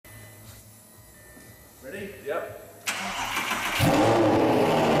Ready? Yep.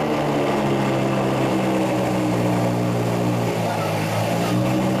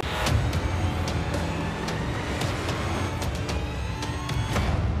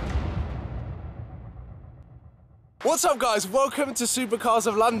 What's up guys, welcome to Supercars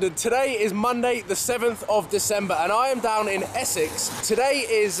of London. Today is Monday the 7th of December and I am down in Essex. Today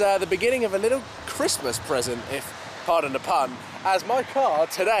is the beginning of a little Christmas present, if pardon the pun, as my car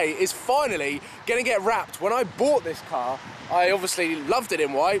today is finally gonna get wrapped. When I bought this car, I obviously loved it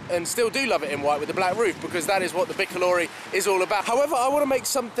in white and still do love it in white with the black roof because that is what the Bicolore is all about. However, I want to make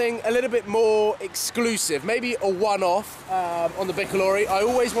something a little bit more exclusive, maybe a one-off on the Bicolore. I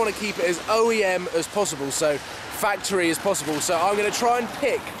always want to keep it as OEM as possible, so factory as possible. So I'm going to try and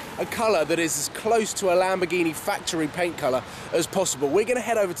pick a colour that is as close to a Lamborghini factory paint colour as possible. We're going to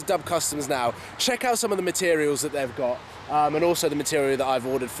head over to Dub Customs now, check out some of the materials that they've got, and also the material that I've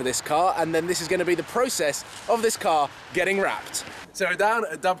ordered for this car, and then this is going to be the process of this car getting wrapped. So we're down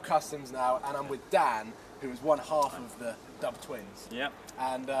at Dub Customs now, and I'm with Dan, who is one half of the Dub twins. Yep.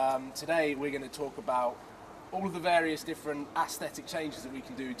 And today we're going to talk about all of the various different aesthetic changes that we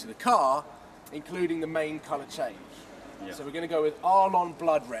can do to the car, including the main colour change. Yep. So we're going to go with Arlon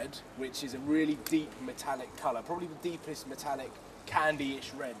Blood Red, which is a really deep metallic colour, probably the deepest metallic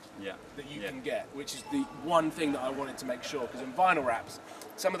candy-ish red that you can get, which is the one thing that I wanted to make sure, because in vinyl wraps,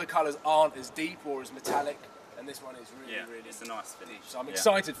 some of the colours aren't as deep or as metallic, and this one is really, really it's a nice finish. Deep. So I'm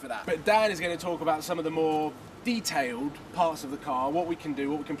excited for that. But Dan is going to talk about some of the more detailed parts of the car, what we can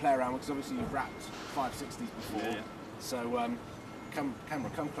do, what we can play around with, because obviously you've wrapped 560s before. So camera,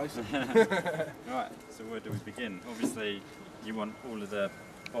 come closer. Right, so where do we begin? Obviously, you want all of the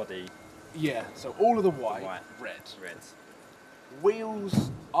body. Yeah, so all of the white. Red.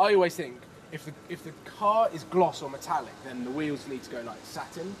 Wheels, I always think, if the car is gloss or metallic, then the wheels need to go like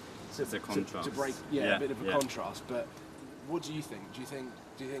satin. So it's a contrast. To break, a bit of a contrast. But what do you think? Do you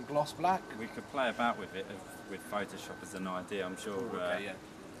think gloss black? We could play about with it with Photoshop as an idea. I'm sure.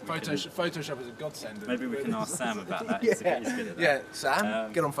 Photoshop is a godsend. Maybe we can ask Sam about that. He's good at that. Yeah,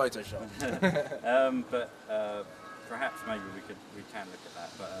 Sam, get on Photoshop. But perhaps maybe we can look at that.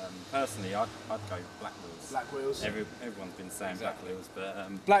 But personally, I'd go black wheels. Black wheels. Everyone's been saying black wheels,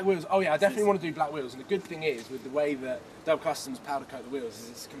 but black wheels. Oh yeah, I definitely want to do black wheels. And the good thing is, with the way that Dub Customs powder coat the wheels, is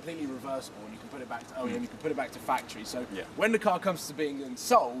it's completely reversible, and you can put it back to OEM, you can put it back to factory. So when the car comes to being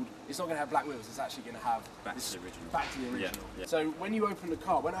sold, it's not going to have black wheels. It's actually going to have back to the original. Back to the original. Yeah. So when you open the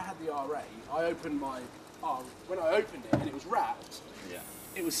car, when I had the RA, I opened my when I opened it and it was wrapped.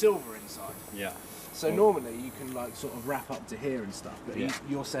 It was silver inside. Yeah. So normally you can like sort of wrap up to here and stuff, but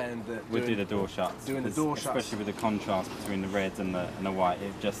you're saying that we'll do the door shuts. Doing the door shuts, especially with the contrast between the reds and the white,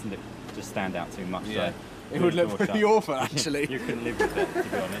 it just stand out too much. Yeah. So it would look pretty awful actually. You couldn't live with it, to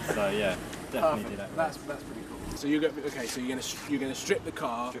be honest. So yeah, definitely do that. That's pretty cool. So you're gonna strip the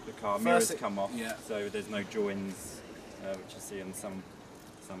car. Strip the car. Mirrors come off. Yeah. So there's no joins, which you see on some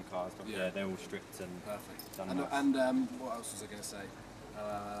cars, but they're all stripped and perfect. Done and what else was I going to say?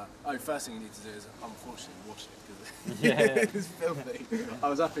 First thing you need to do is unfortunately wash it because it's filthy. I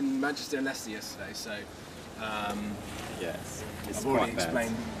was up in Manchester and Leicester yesterday, so yes, I've already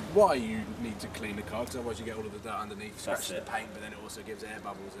explained why you need to clean the car, because otherwise you get all of the dirt underneath, scratches the paint, but then it also gives air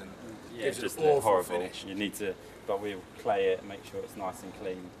bubbles and gives it an awful horrible finish. You need to, but we'll clay it and make sure it's nice and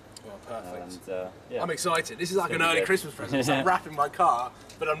clean. Well, perfect. And, I'm excited. This is like an early Christmas present. So I'm wrapping my car,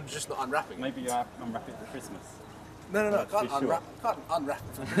 but I'm just not unwrapping it. Maybe you unwrap it for Christmas. No, I can't unwrap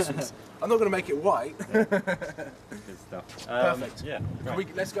it for Christmas. I'm not going to make it white. Good stuff. Perfect. Yeah.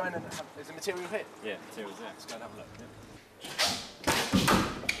 Right. Let's go in and have, is the material here? Yeah, material's there. Let's go and have a look.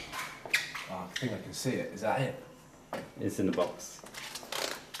 Oh, I think I can see it. Is that it? It's in the box.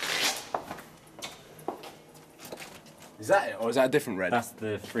 Is that it, or is that a different red? That's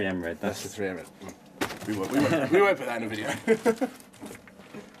the 3M red. That's the 3M red. We won't put that in the video.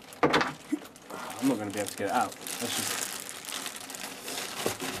 I'm not going to be able to get it out.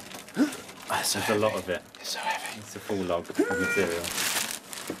 That's There's a lot of it. It's so heavy. It's a full log of material.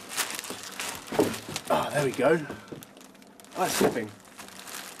 Oh, there we go. Oh, that's slipping.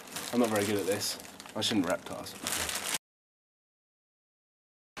 I'm not very good at this. I shouldn't wrap cars.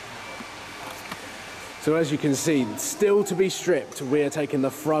 So as you can see, still to be stripped, we're taking the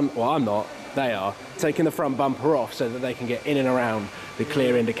front, well I'm not, they are, taking the front bumper off so that they can get in and around the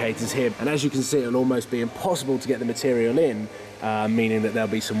clear indicators here. And as you can see, it'll almost be impossible to get the material in, meaning that there'll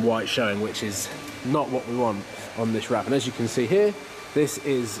be some white showing, which is not what we want on this wrap. And as you can see here, this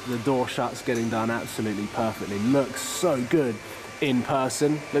is the door shuts getting done absolutely perfectly. Looks so good in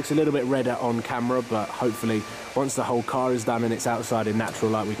person. Looks a little bit redder on camera, but hopefully once the whole car is done and it's outside in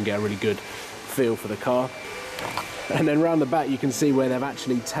natural light, we can get a really good feel for the car. And then round the back you can see where they've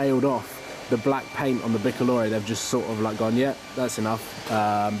actually tailed off the black paint on the bicolore. They've just sort of like gone, yeah, that's enough,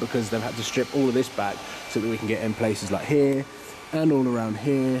 because they've had to strip all of this back so that we can get in places like here and all around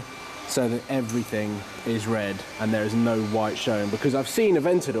here, so that everything is red and there is no white showing. Because I've seen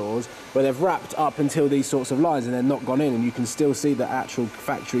Aventadors where they've wrapped up until these sorts of lines and they're not gone in, and you can still see the actual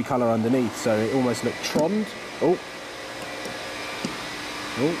factory colour underneath, so it almost looked trommed. Oh,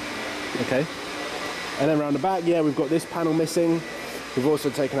 okay. And then around the back, yeah, we've got this panel missing. We've also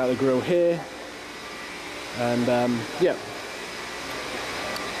taken out the grille here, and yeah.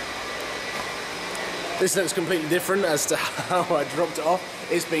 This looks completely different as to how I dropped it off.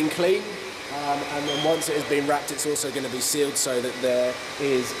 It's been cleaned, and then once it has been wrapped, it's also going to be sealed so that there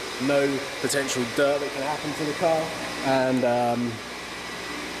is no potential dirt that can happen to the car. And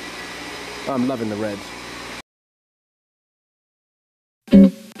I'm loving the red.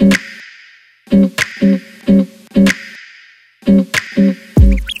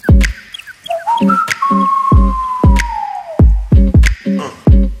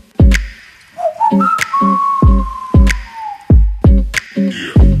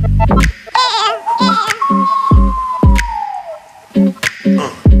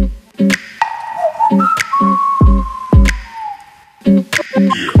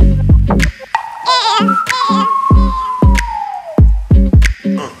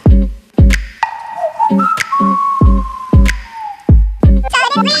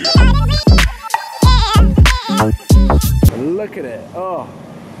 Look at it, oh,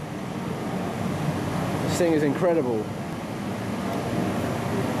 this thing is incredible.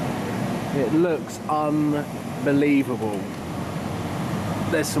 It looks unbelievable.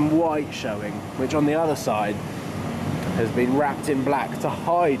 There's some white showing, which on the other side has been wrapped in black to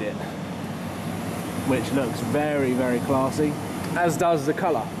hide it, which looks very, very classy, as does the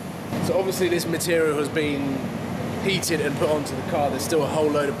colour. So obviously this material has been heated and put onto the car. There's still a whole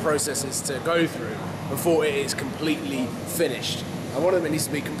load of processes to go through before it is completely finished. And one of them, it needs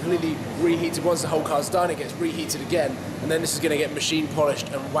to be completely reheated. Once the whole car's done, it gets reheated again, and then this is going to get machine polished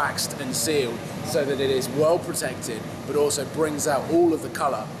and waxed and sealed so that it is well protected, but also brings out all of the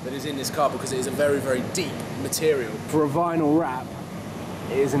colour that is in this car, because it is a very, very deep material. For a vinyl wrap,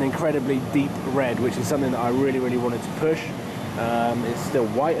 it is an incredibly deep red, which is something that I really, really wanted to push. It's still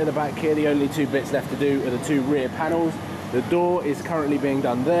white at the back here. The only two bits left to do are the two rear panels. The door is currently being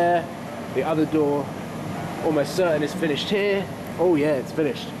done there. The other door, almost certain, is finished here. Oh yeah, it's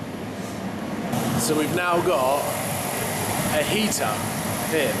finished. So we've now got a heater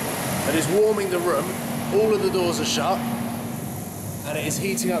here that is warming the room. All of the doors are shut, and it is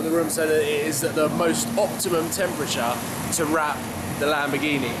heating up the room so that it is at the most optimum temperature to wrap the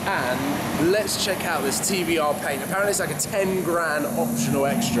Lamborghini. And let's check out this TBR paint. Apparently it's like a 10 grand optional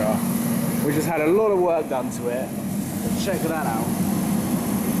extra, which has had a lot of work done to it. Let's check that out.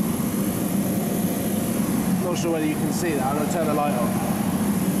 Not sure whether you can see that. I'm going to turn the light on.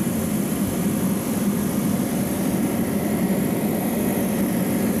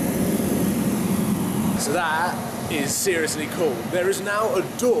 So that is seriously cool. There is now a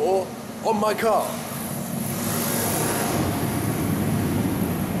door on my car.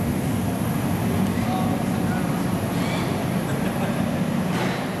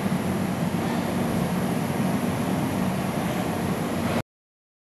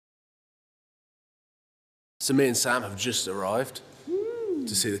 So me and Sam have just arrived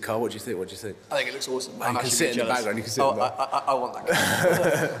to see the car. What do you think? What do you think? I think it looks awesome. You can sit in the background. You can sit in the background. I want that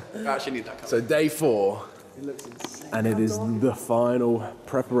car. I actually need that car. So day 4, It looks insane. and it is the final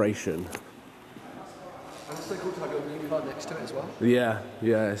preparation. And it's so cool to have your new car next to it as well. Yeah,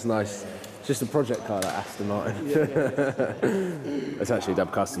 it's nice. It's just a project car, that Aston Martin. It's actually a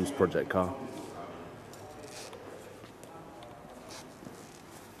Dub Customs project car.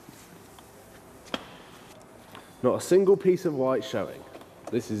 Not a single piece of white showing.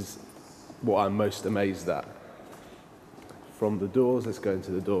 This is what I'm most amazed at. From the doors, let's go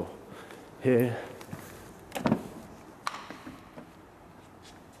into the door here.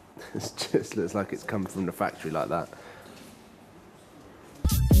 It just looks like it's come from the factory like that.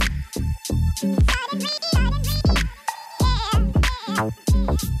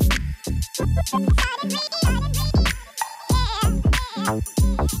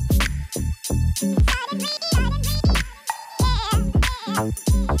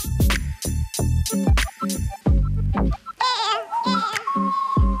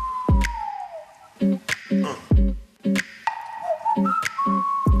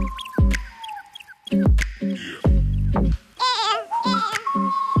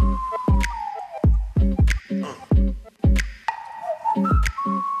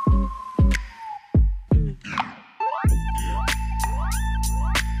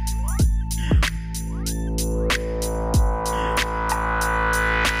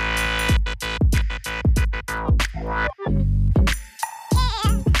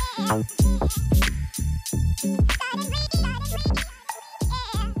 I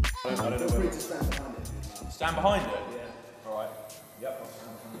don't know where to stand behind it. Stand behind it? Yeah. Alright. Yep, I'll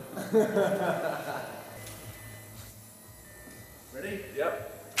stand behind it. Ready? Yep.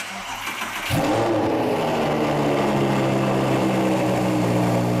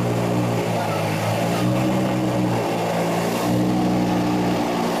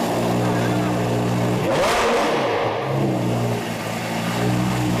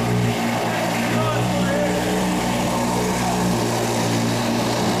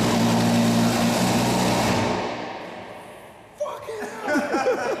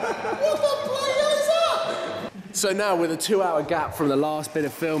 So now, with a 2-hour gap from the last bit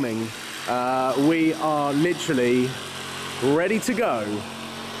of filming, we are literally ready to go.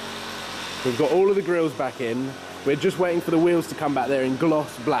 We've got all of the grills back in. We're just waiting for the wheels to come back there in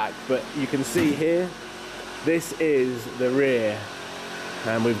gloss black, but you can see here, this is the rear.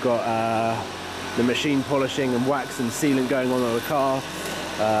 And we've got the machine polishing and wax and sealant going on the car.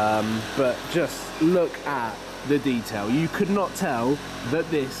 But just look at the detail. You could not tell that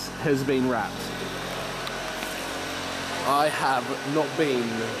this has been wrapped. I have not been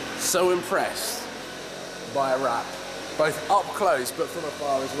so impressed by a wrap, both up close but from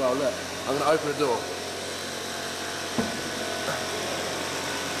afar as well. Look, I'm going to open the door.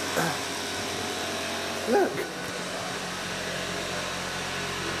 Look.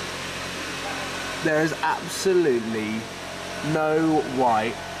 There is absolutely no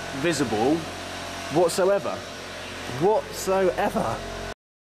white visible whatsoever. Whatsoever.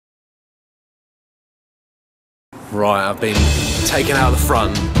 Right, I've been taken out of the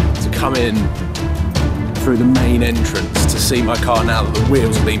front to come in through the main entrance to see my car now that the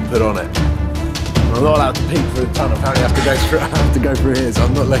wheels have been put on it. I'm not allowed to peek through the tunnel, apparently I have to go through here, so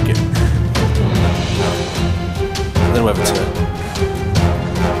I'm not looking. And then over to it.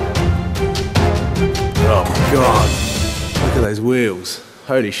 Oh my god, look at those wheels.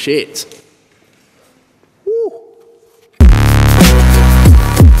 Holy shit. Woo.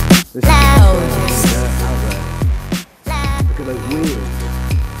 This is look at those wheels.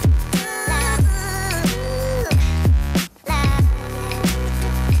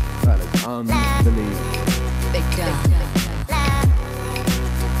 That looks unbelievable. Big dog.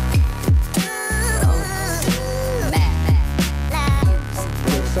 It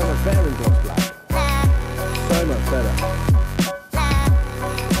looks so much better in gloss black. So much better.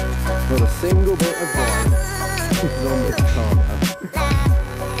 Not a single bit of white is on this car.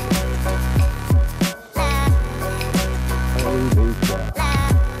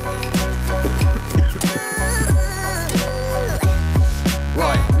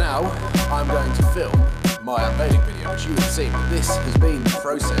 Right, now I'm going to film my unveiling video, which you have seen. This has been the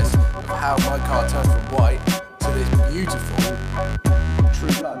process of how my car turned from white to this beautiful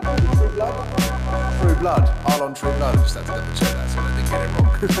True Blood. True Blood? True Blood. Arlon True Blood. I just had to double check that so I didn't get it wrong.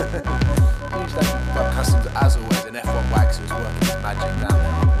 Huge thank you to Club Customs, as always, an F1 waxer is working his magic down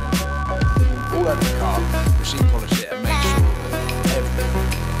there. All over the car, machine polish it and make sure that everything,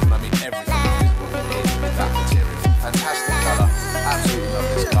 and I mean everything, is visible is that material. Fantastic colour, absolutely love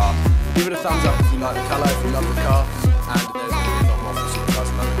this car. Give it a thumbs up if you like the colour, if you love the car, and there's going to be a lot more from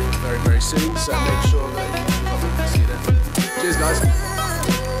Supercars in London very, very soon, so make sure that you see them. Cheers guys.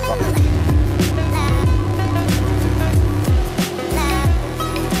 Bye.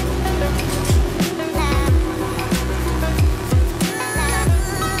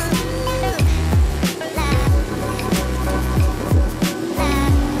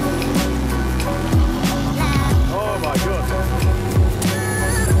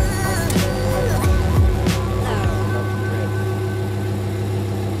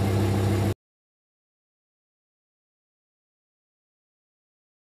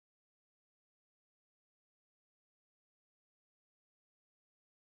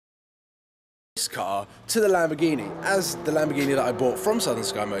 This car to the Lamborghini, as the Lamborghini that I bought from Southern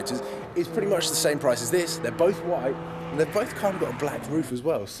Sky Motors is pretty much the same price as this. They're both white and they've both kind of got a black roof as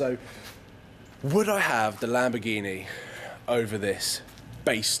well. So would I have the Lamborghini over this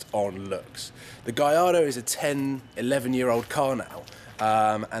based on looks? The Gallardo is a 11-year-old car now,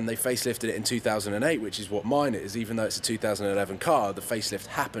 and they facelifted it in 2008, which is what mine is. Even though it's a 2011 car, the facelift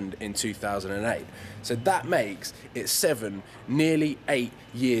happened in 2008. So that makes it 7, nearly 8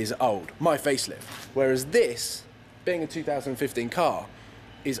 years old, my facelift. Whereas this, being a 2015 car,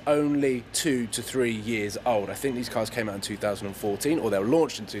 is only 2 to 3 years old. I think these cars came out in 2014, or they were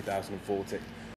launched in 2014.